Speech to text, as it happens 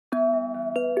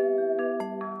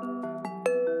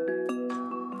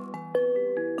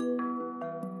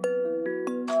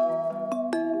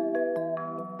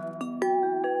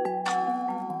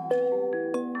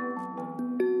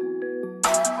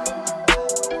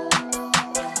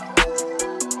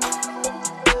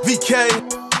VK.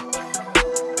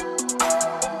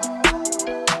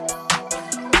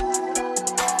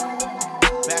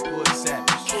 Backwoods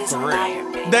savage, for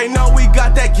real. They know we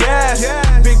got that gas.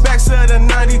 Big backs of the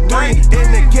 93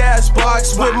 in the gas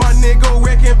box with my nigga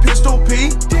Rick and Pistol P.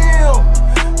 Damn,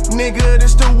 nigga,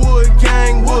 this the Wood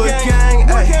Gang, Wood Gang.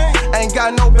 Ay, ain't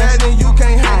got no bad and you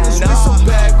can't hang us with some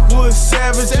backwoods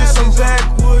savages, some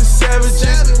backwoods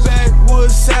savages,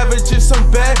 backwoods savages,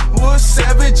 some backwoods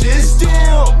savages.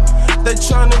 Damn, they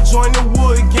tryna join the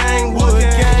Wood Gang, Wood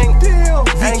Gang.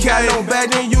 Ain't got no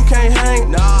bad and you can't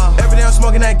hang. Every day I'm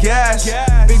smoking that gas.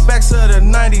 Big backs of the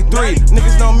 93.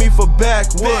 Niggas know me for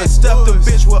backwoods. Stuff the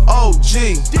bitch with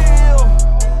OG.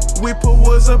 We put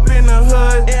woods up in the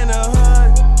hood.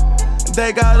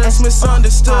 They got us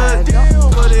misunderstood.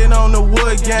 Put it on the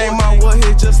Wood Gang. My wood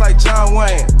hit just like John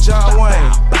Wayne. John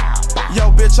Wayne. Yo,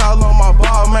 bitch, all on my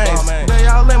ball mains. They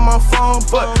all in my phone,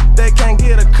 but they can't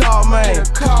get a call, man.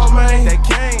 Call, man.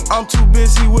 I'm too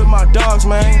busy with my dogs,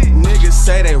 man. Niggas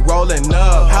say they rollin'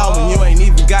 up. How when you ain't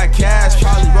even got cash?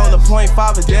 Probably roll a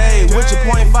 .5 a day. With your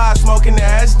 .5 smoking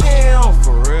ass. Damn,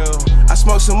 for real. I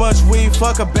smoke so much weed,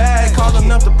 fuck a bag.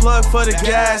 Calling up the plug for the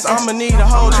gas. I'ma need a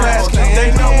whole trash can.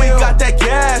 They know we got that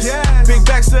gas. Big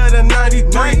backs of the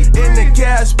 93 in the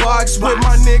gas box with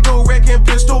my nigga Rick and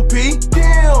Pistol P.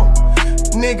 Damn,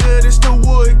 nigga, this the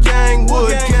Wood Gang,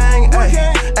 Wood Gang.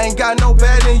 Ay, ain't got no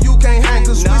bad and you can't hang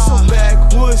us with some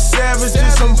backwoods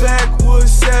savages, some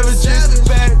backwoods savages,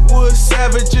 backwoods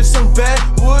savages, some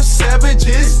backwoods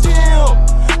savages.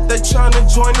 Damn, they tryna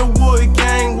join the Wood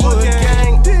Gang, Wood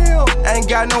Gang. Ain't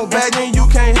got no bad and you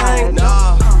can't hang.